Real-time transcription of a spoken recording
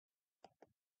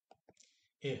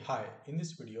Hi, in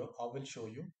this video, I will show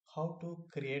you how to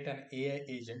create an AI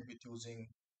agent with using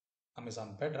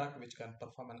Amazon Bedrock, which can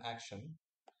perform an action,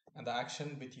 and the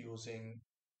action with using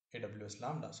AWS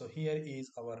Lambda. So here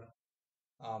is our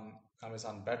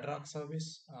Amazon Bedrock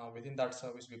service. Within that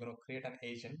service, we're going to create an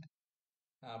agent.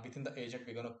 Within the agent,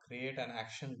 we're going to create an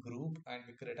action group, and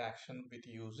we create action with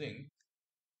using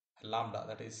Lambda,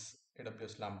 that is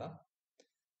AWS Lambda.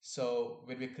 So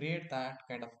when we create that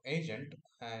kind of agent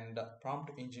and prompt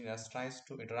engineers tries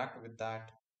to interact with that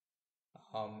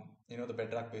the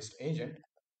bedrock based agent,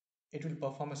 it will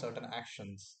perform a certain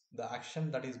actions. The action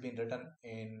that is being written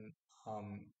in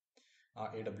um,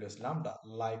 AWS Lambda,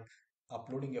 like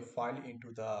uploading a file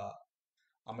into the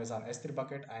Amazon S3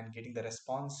 bucket and getting the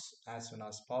response as soon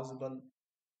as possible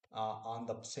on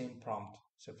the same prompt.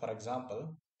 So for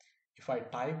example, if I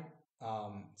type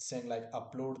saying like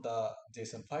upload the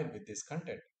JSON file with this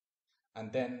content,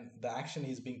 and then the action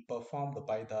is being performed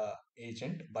by the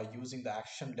agent by using the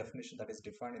action definition that is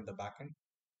defined in the backend,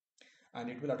 and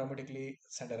it will automatically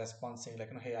send a response saying like,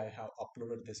 hey, I have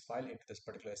uploaded this file into this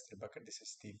particular S3 bucket. This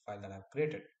is the file that I've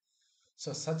created.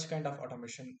 So such kind of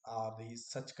automation are the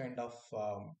such kind of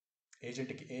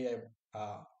agentic AI,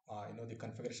 the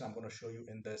configuration I'm going to show you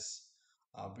in this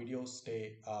video.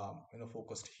 Stay,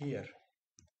 focused here.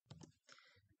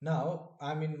 Now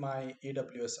I'm in my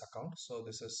AWS account. So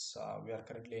this is, we are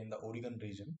currently in the Oregon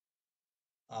region.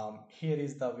 Here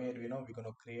is the where we're going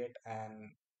to create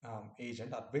an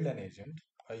agent or build an agent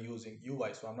using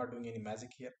UI. So I'm not doing any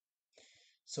magic here.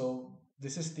 So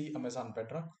this is the Amazon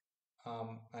Bedrock,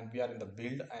 and we are in the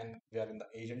build and we are in the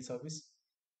agent service.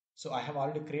 So I have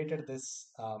already created this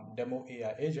demo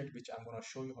AI agent, which I'm going to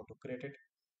show you how to create it.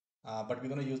 But we're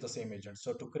going to use the same agent.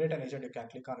 So to create an agent, you can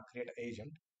click on create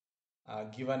agent,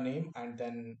 give a name, and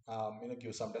then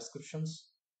give some descriptions.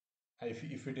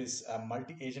 If it is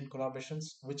multi-agent collaborations,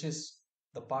 which is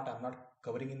the part I'm not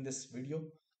covering in this video,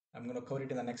 I'm going to cover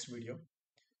it in the next video.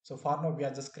 So for now, we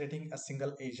are just creating a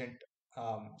single agent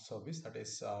service, that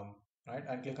is right,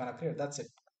 and click on a create. That's it.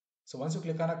 So once you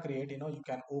click on a create, you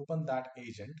can open that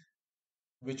agent,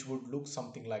 which would look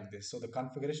something like this. So the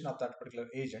configuration of that particular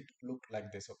agent looked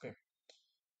like this. Okay.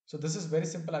 So this is very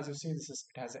simple. As you see, it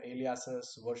has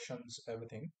aliases, versions,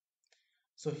 everything.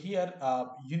 So here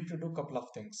you need to do a couple of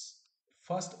things.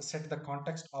 First, set the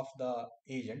context of the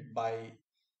agent by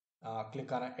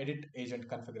click on a edit agent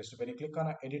configuration. When you click on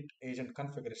a edit agent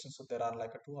configuration, so there are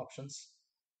like two options,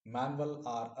 manual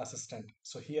or assistant.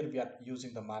 So here we are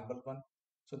using the manual one.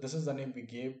 So this is the name we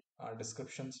gave,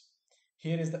 descriptions.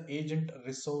 Here is the agent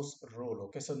resource role.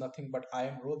 Okay, so nothing but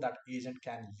IAM role that agent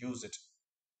can use it.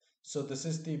 So this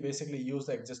is the basically use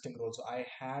the existing role. So I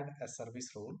had a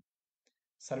service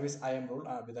IAM role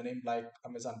with a name like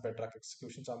Amazon Bedrock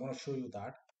execution. So I'm going to show you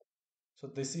that. So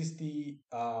this is the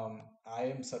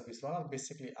IAM service role, or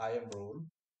basically IAM role,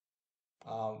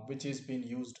 which is being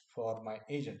used for my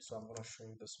agent. So I'm going to show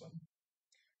you this one.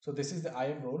 So this is the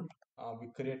IAM role we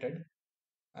created,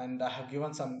 and I have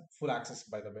given some full access,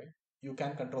 by the way. You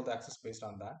can control the access based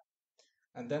on that.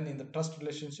 And then in the trust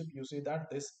relationship, you see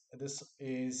that this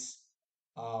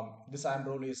IAM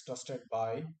role is trusted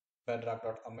by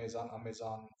Bedrock.Amazon,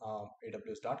 Amazon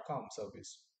AWS.com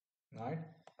service, right?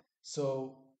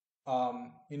 So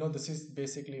this is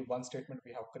basically one statement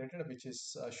we have created, which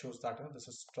is shows that this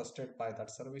is trusted by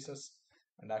that services,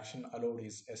 and action allowed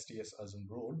is STS assume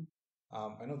rule.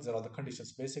 These are all the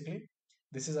conditions. Basically,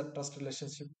 this is a trust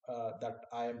relationship that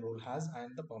IAM rule has,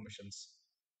 and the permissions.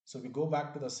 So we go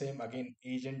back to the same again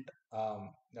agent,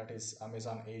 that is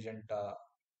Amazon agent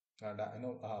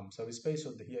service space.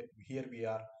 So here we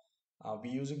are we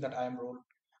using that IAM role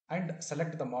and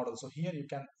select the model. So here you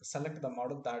can select the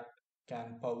model that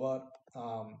can power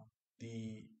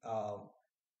the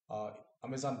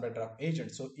Amazon Bedrock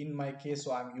agent. So in my case,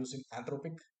 so I'm using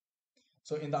Anthropic.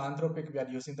 So in the Anthropic, we are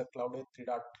using the Cloud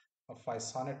 3.5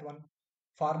 Sonnet one.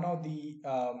 For now, the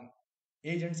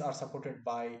agents are supported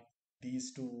by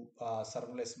these two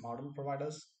serverless model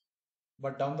providers.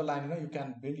 But down the line, you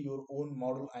can build your own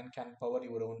model and can power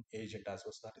your own agent as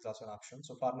well. So that is also an option.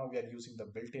 So for now, we are using the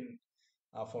built-in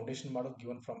foundation model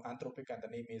given from Anthropic, and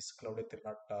the name is Cloud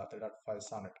 3.5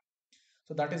 Sonnet.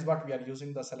 So that is what we are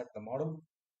using the select the model.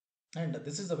 And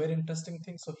this is a very interesting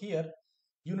thing. So here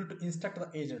you need to instruct the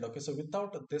agent. Okay, so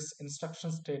without this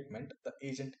instruction statement, the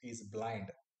agent is blind.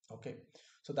 Okay,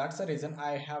 so that's the reason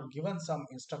I have given some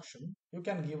instruction. You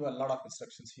can give a lot of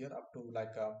instructions here, up to like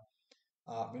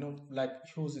like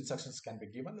whose instructions can be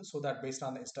given, so that based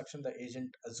on the instruction, the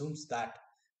agent assumes that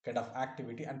kind of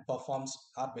activity and performs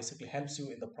or basically helps you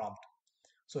in the prompt.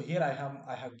 So here I have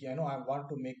I want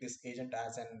to make this agent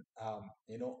as an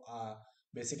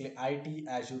basically IT,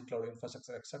 Azure cloud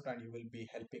infrastructure, etc. And you will be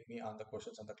helping me on the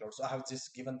questions on the cloud. So I have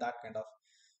just given that kind of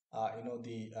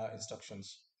the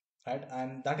instructions, right?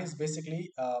 And that is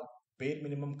basically bare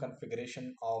minimum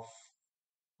configuration of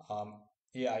um,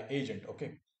 AI agent.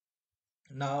 Okay.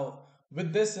 Now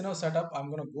with this setup,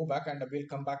 I'm going to go back and we'll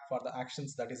come back for the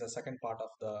actions. That is the second part of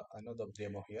the the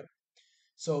demo here.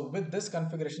 So with this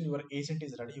configuration, your agent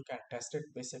is ready. You can test it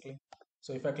basically.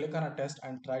 So if I click on a test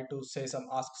and try to say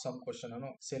ask some question,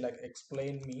 say like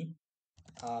explain me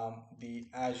the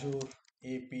Azure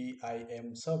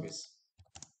APIM service.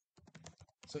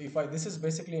 So if I this is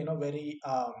basically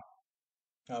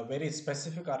very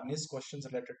specific or niche questions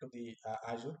related to the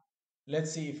Azure.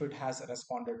 Let's see if it has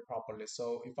responded properly.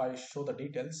 So if I show the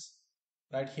details,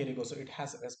 right here you go. So it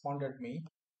has responded me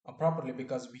properly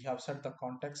because we have set the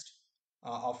context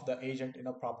of the agent in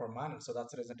a proper manner. So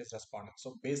that's the reason it is responding.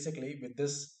 So basically with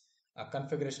this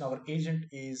configuration, our agent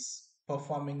is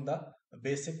performing the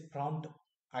basic prompt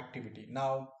activity.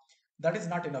 Now that is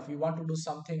not enough. We want to do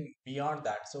something beyond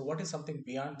that. So what is something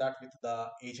beyond that with the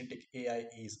agentic AI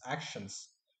is actions.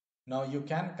 Now you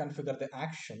can configure the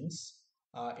actions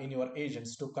in your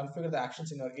agents. To configure the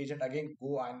actions in your agent, again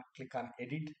go and click on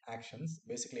edit actions,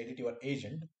 basically edit your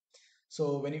agent.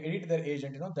 So when you edit the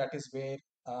agent, that is where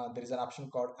there is an option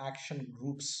called action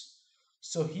groups.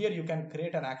 So here you can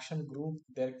create an action group.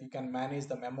 There you can manage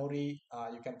the memory,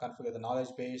 you can configure the knowledge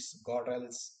base,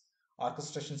 guardrails,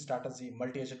 orchestration strategy,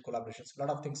 multi-agent collaborations. A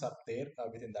lot of things are there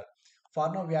within that.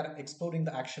 For now, we are exploring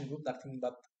the action group.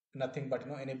 Nothing but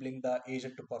enabling the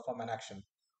agent to perform an action.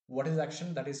 What is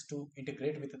action? That is to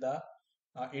integrate with the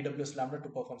AWS Lambda to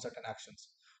perform certain actions.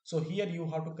 So here you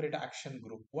have to create an action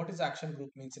group. What is action group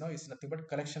means? It's nothing but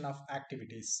collection of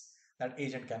activities that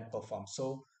agent can perform.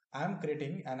 So I am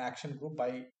creating an action group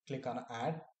by click on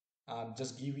add.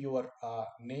 Just give your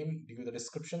name, give you the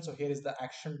description. So here is the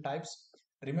action types.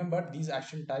 Remember these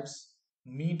action types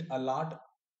meet a lot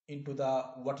into the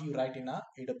what you write in a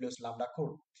AWS Lambda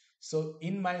code. So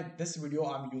in my this video,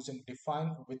 I'm using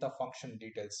define with a function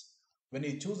details. When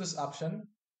you choose this option,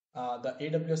 the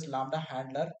AWS Lambda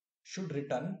handler should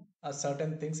return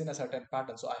certain things in a certain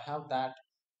pattern. So I have that,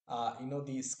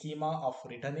 the schema of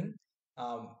returning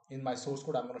in my source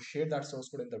code. I'm going to share that source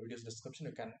code in the video's description.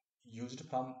 You can use it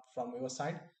from your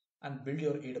side and build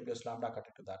your AWS Lambda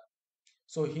connected to that.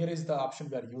 So here is the option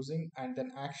we are using, and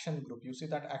then action group. You see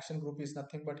that action group is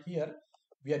nothing but here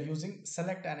we are using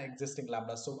select an existing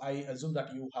Lambda. So I assume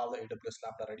that you have the AWS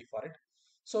Lambda ready for it.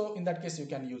 So in that case, you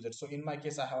can use it. So in my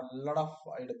case, I have a lot of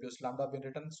AWS Lambda been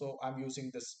written. So I'm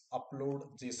using this upload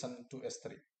JSON to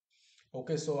S3.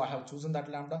 Okay, so I have chosen that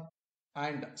Lambda.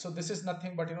 And so this is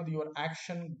nothing but, your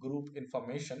action group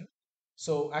information.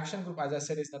 So action group, as I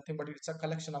said, is nothing but it's a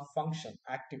collection of function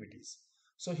activities.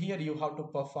 So here you have to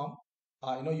perform,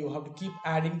 you have to keep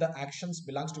adding the actions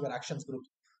belongs to your actions group.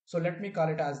 So let me call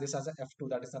it as this as a F2,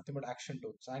 that is nothing but action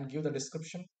 2. So and give the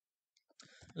description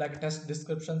like test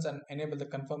descriptions and enable the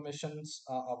confirmations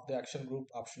of the action group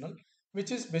optional,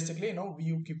 which is basically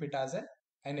you keep it as a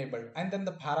enabled. And then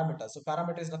the parameter. So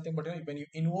parameter is nothing but when you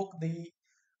invoke the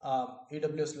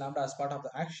AWS Lambda as part of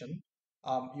the action,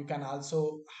 you can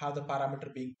also have the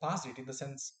parameter being passed it in the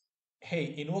sense,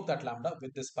 hey, invoke that Lambda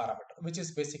with this parameter, which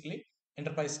is basically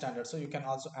enterprise standard. So you can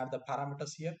also add the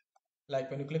parameters here. Like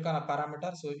when you click on a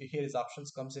parameter, so here is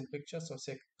options comes in picture. So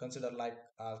say consider like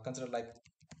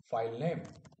file name,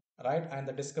 right? And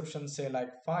the description say like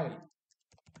file,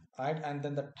 right? And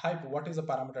then the type, what is the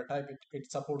parameter type? It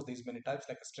supports these many types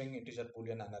like a string, integer,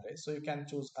 boolean, and array. So you can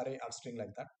choose array or string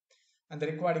like that. And the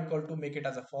required equal to make it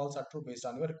as a false or true based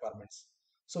on your requirements.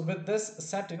 So with this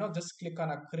set, just click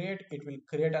on a create. It will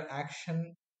create an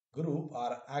action group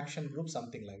or action group,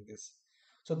 something like this.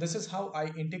 So this is how I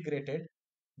integrated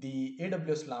the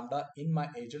AWS Lambda in my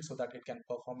agent so that it can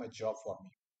perform a job for me.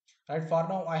 Right, for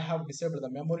now I have disabled the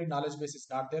memory knowledge base is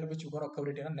not there, which we're going to cover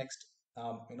it in the next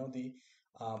the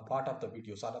part of the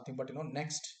video. So nothing but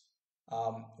next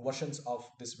versions of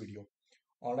this video.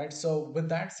 All right, so with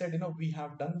that said, we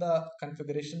have done the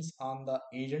configurations on the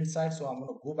agent side. So I'm going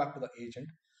to go back to the agent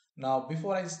now.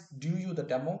 Before I do you the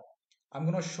demo, I'm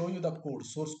going to show you the code,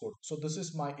 source code. So this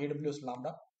is my AWS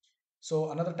Lambda.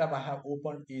 So another tab I have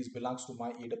opened is belongs to my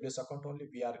AWS account only.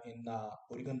 We are in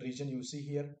Oregon region. You see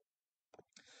here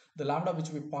the Lambda which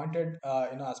we pointed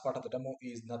as part of the demo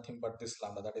is nothing but this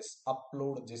Lambda, that is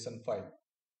upload JSON file,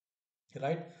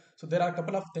 right? So there are a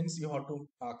couple of things you have to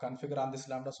configure on this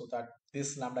Lambda so that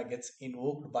this Lambda gets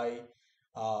invoked by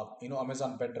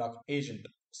Amazon Bedrock agent.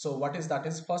 So what is that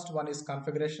is first one is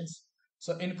configurations.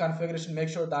 So in configuration, make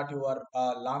sure that your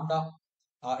Lambda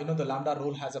the Lambda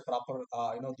role has a proper,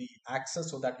 the access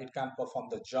so that it can perform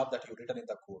the job that you written in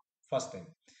the code. First thing.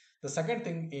 The second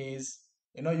thing is,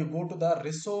 you go to the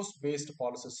resource based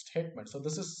policy statement. So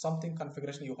this is something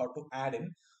configuration you have to add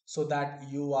in so that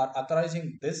you are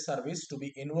authorizing this service to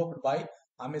be invoked by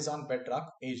Amazon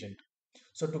Bedrock agent.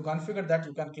 So to configure that,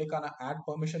 you can click on add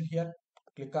permission here,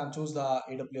 click on choose the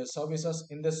AWS services.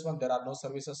 In this one, there are no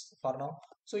services for now.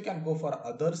 So you can go for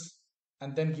others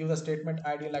and then give the statement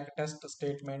ID like test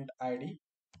statement ID,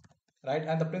 right?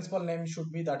 And the principal name should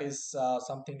be that is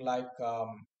something like,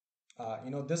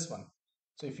 this one.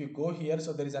 So if you go here,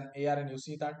 so there is an AR and you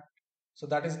see that. So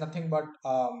that is nothing but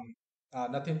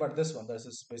this one. This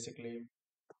is basically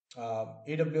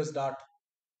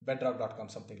aws.bedrock.com,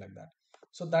 something like that.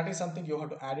 So that is something you have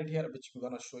to add it here, which we're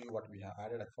going to show you what we have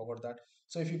added. I forgot that.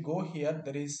 So if you go here,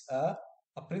 there is a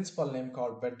principal name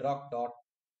called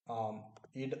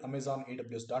Amazon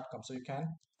AWS.com. So you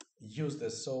can use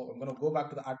this. So I'm going to go back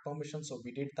to the add permission. So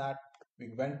we did that.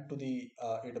 We went to the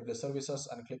AWS services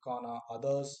and click on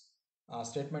others,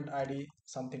 statement ID,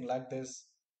 something like this.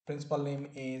 Principal name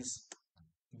is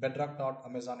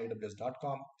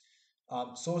bedrock.amazonaws.com.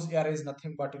 Source AR is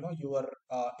nothing but your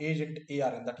agent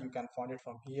ARN that you can find it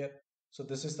from here. So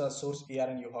this is the source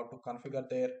ARN you have to configure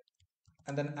there.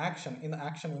 And then action, in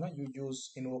action you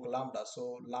use invoke Lambda.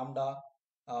 So Lambda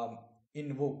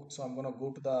invoke. So I'm going to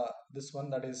go to the this one,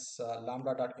 that is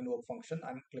lambda.invoke function,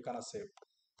 and click on a save.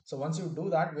 So once you do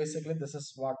that, basically this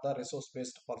is what the resource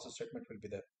based policy statement will be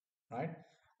there, right?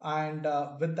 And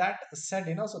with that said,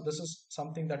 so this is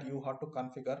something that you have to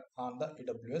configure on the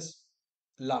AWS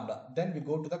Lambda. Then we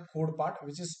go to the code part,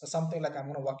 which is something like I'm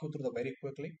going to walk you through the very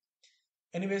quickly.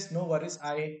 Anyways, no worries.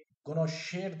 I gonna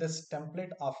share this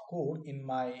template of code in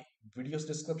my video's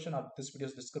description or this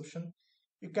video's description.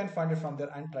 You can find it from there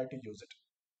and try to use it.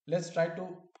 Let's try to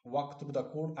walk through the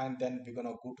code and then we're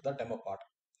gonna go to the demo part.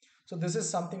 So this is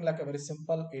something like a very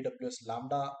simple AWS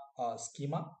Lambda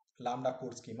schema, Lambda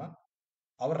code schema.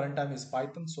 Our runtime is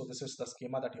Python, so this is the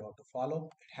schema that you have to follow.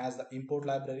 It has the import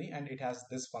library and it has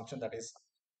this function, that is,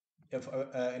 if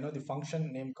the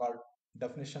function name called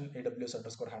definition AWS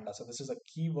underscore handler. So this is a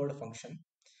keyword function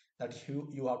that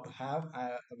you have to have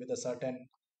with a certain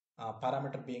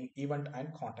parameter being event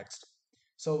and context.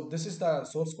 So this is the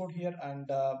source code here, and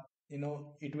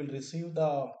it will receive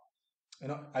the,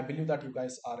 I believe that you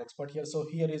guys are expert here. So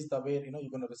here is the where you're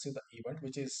going to receive the event,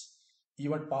 which is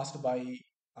event passed by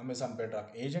Amazon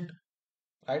Bedrock agent,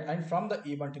 right? And from the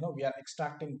event, we are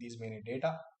extracting these many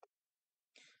data,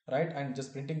 right? And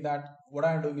just printing that. What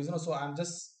I'm doing is, so I'm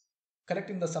just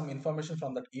collecting the some information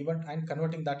from that event and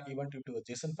converting that event into a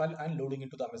JSON file and loading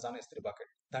into the Amazon S3 bucket.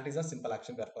 That is a simple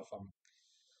action we are performing.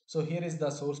 So here is the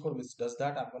source code which does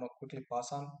that. I'm going to quickly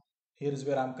pass on. Here is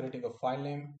where I'm creating a file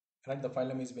name, right? The file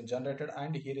name is being generated,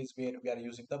 and here is where we are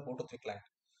using the Boto3 client.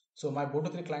 So my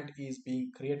Boto3 client is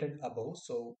being created above.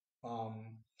 So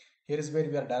here is where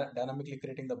we are dynamically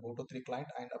creating the Boto3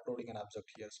 client and uploading an object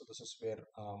here. So this is where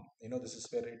this is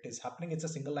where it is happening. It's a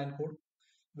single line code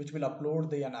which will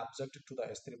upload an object to the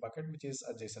S3 bucket, which is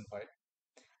a JSON file.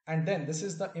 And then this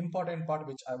is the important part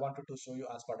which I wanted to show you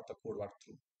as part of the code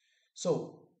walkthrough.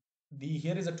 So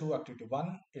here is a two activity.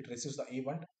 One, it receives the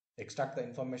event, extract the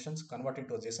informations, convert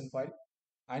into a JSON file,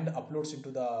 and uploads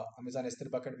into the Amazon S3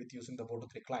 bucket with using the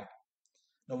Boto3 client.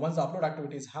 Now, once the upload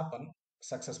activities happen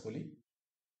successfully,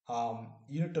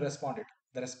 you need to respond it.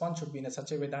 The response should be in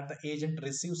such a way that the agent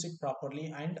receives it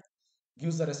properly and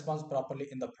gives the response properly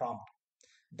in the prompt.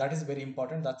 That is very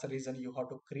important. That's the reason you have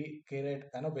to create,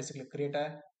 basically create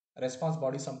a response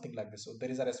body, something like this. So there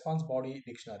is a response body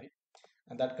dictionary,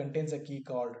 and that contains a key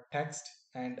called text,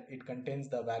 and it contains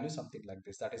the value, something like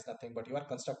this. That is nothing but you are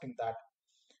constructing that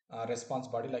response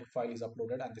body, like file is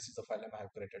uploaded and this is the file name I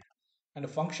have created. And the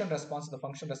function response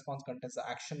contains the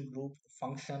action group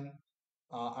function,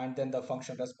 and then the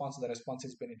function response, the response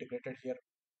is been integrated here.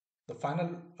 The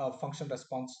final function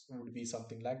response would be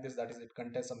something like this, that is, it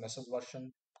contains a message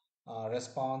version,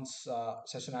 response,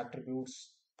 session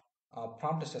attributes,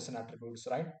 prompt session attributes,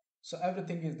 right? So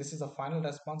everything is, this is the final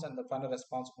response, and the final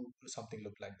response would something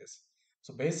look like this.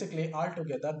 So basically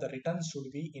altogether the return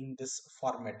should be in this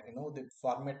format, the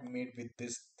format made with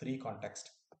this three context,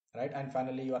 right? And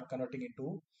finally you are converting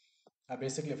into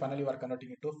finally you are converting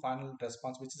into final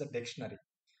response, which is a dictionary,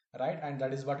 right? And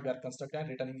that is what we are constructing and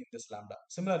returning in this Lambda.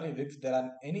 Similarly, if there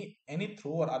are any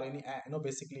thrower or any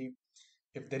basically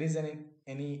if there is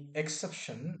any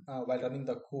exception while running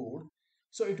the code,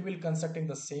 so it will constructing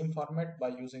the same format by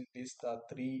using these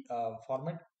three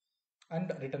format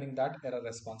and returning that error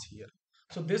response here.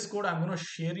 So this code I'm going to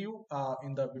share you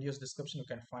in the video's description. You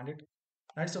can find it.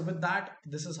 right? So with that,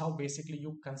 this is how basically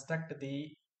you construct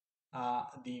the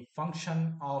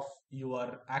function of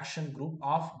your action group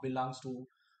of belongs to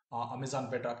Amazon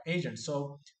Bedrock agent.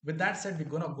 So with that said, we're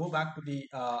gonna go back to the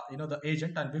the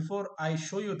agent. And before I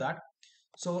show you that,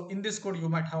 so in this code, you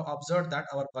might have observed that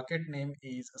our bucket name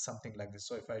is something like this.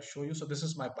 So if I show you, so this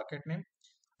is my bucket name.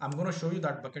 I'm going to show you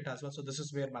that bucket as well. So this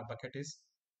is where my bucket is.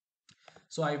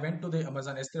 So I went to the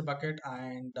Amazon S3 bucket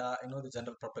and the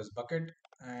general purpose bucket,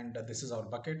 and this is our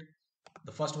bucket.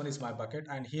 The first one is my bucket,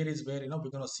 and here is where we're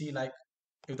going to see like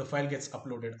if the file gets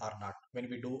uploaded or not when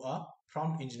we do a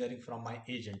prompt engineering from my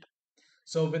agent.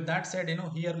 So with that said,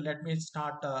 here let me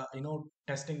start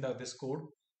testing this code,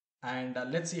 and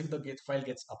let's see if the file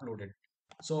gets uploaded.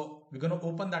 So we're going to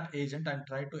open that agent and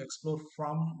try to explore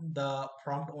from the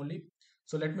prompt only.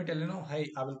 So let me tell hi,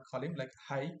 I will call him like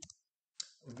hi,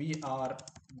 we are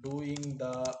doing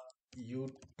the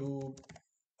YouTube,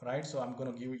 right? So I'm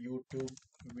going to give YouTube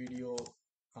video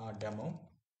demo,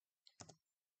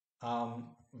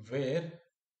 where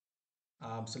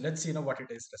so let's see what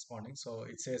it is responding. So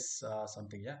it says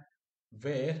something, yeah,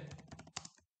 where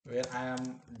I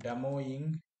am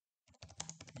demoing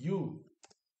you.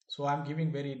 So I'm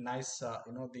giving very nice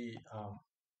the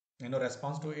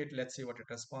response to it. Let's see what it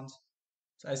responds.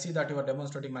 So I see that you are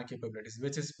demonstrating my capabilities,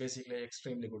 which is basically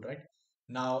extremely good, right?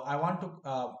 Now I want to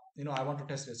I want to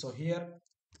test it. So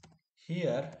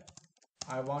here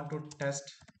I want to test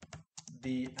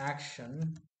the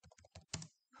action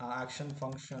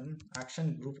function,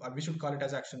 action group. We should call it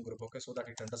as action group, okay, so that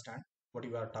it understand what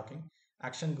you are talking.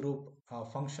 Action group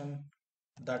function,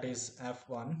 that is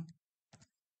f1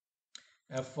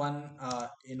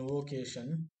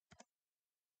 invocation.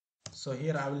 So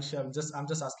here I will share, I'm just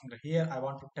asking that here I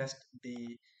want to test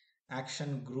the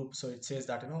action group. So it says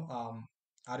that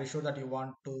are you sure that you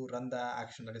want to run the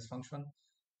action, that is function?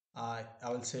 I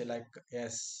will say like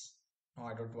yes. No,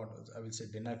 I don't want to. I will say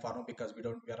deny for now because we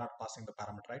are not passing the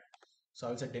parameter, right? So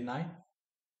I will say deny,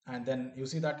 and then you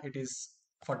see that it is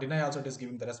for deny also it is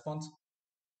giving the response,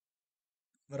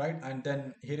 right? And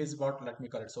then here is what, let me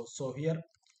call it. So here,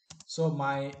 so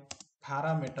my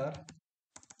parameter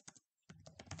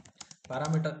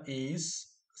parameter is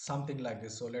something like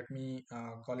this. So let me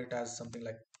call it as something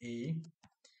like a.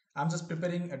 I'm just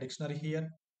preparing a dictionary here.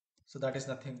 So that is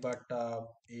nothing but a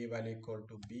value equal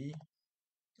to b,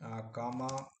 comma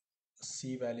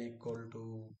c value equal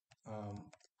to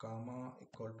comma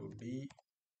equal to d,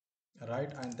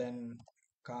 right? And then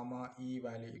comma e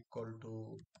value equal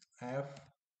to f,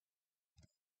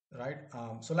 right?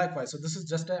 So likewise, so this is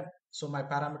just a, so my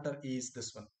parameter is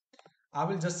this one. I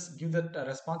will just give that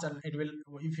response, and it will,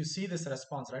 if you see this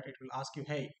response, right, it will ask you,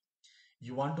 hey,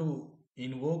 you want to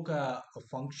invoke a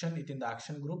function within the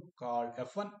action group called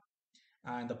f1,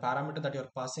 and the parameter that you're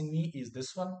passing me is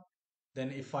this one.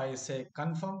 Then if I say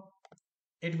confirm,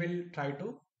 it will try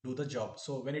to do the job.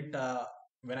 So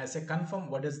when I say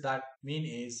confirm, what does that mean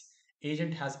is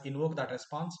agent has invoked that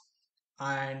response,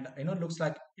 and looks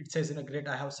like it says great,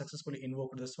 I have successfully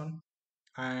invoked this one.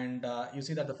 And you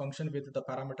see that the function with the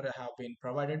parameter have been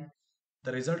provided.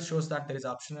 The result shows that there is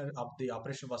option of the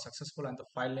operation was successful, and the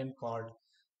file name called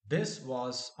this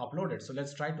was uploaded. So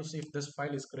let's try to see if this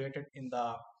file is created in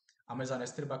the Amazon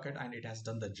S3 bucket and it has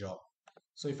done the job.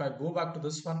 So if I go back to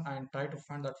this one and try to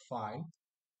find that file,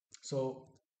 so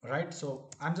right, so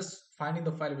I'm just finding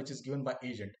the file which is given by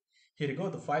agent. Here you go,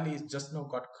 the file is just now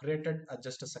got created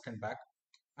just a second back.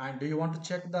 And do you want to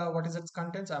check the what is its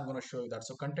contents? I'm going to show you that.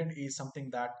 So content is something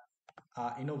that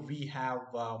we have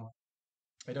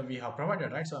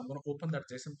provided, right? So I'm going to open that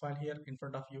JSON file here in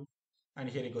front of you, and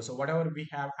here you go. So whatever we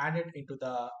have added into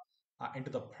the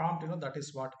prompt, that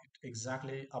is what it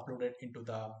exactly uploaded into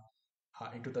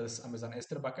this Amazon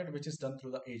S3 bucket, which is done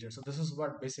through the agent. So this is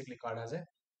what basically called as a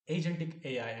agentic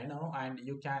AI, and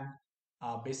you can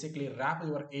basically wrap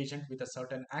your agent with a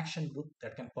certain action group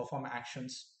that can perform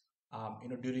actions,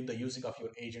 during the using of your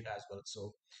agent as well.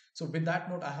 So with that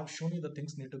note, I have shown you the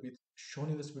things need to be shown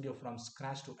in this video from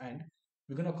scratch to end.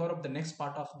 We're going to cover up the next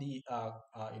part of the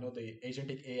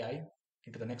agentic AI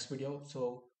into the next video.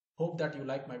 So hope that you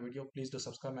like my video. Please do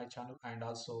subscribe my channel and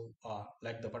also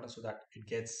like the button so that it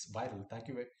gets viral. Thank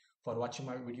you for watching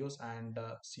my videos, and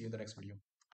see you in the next video.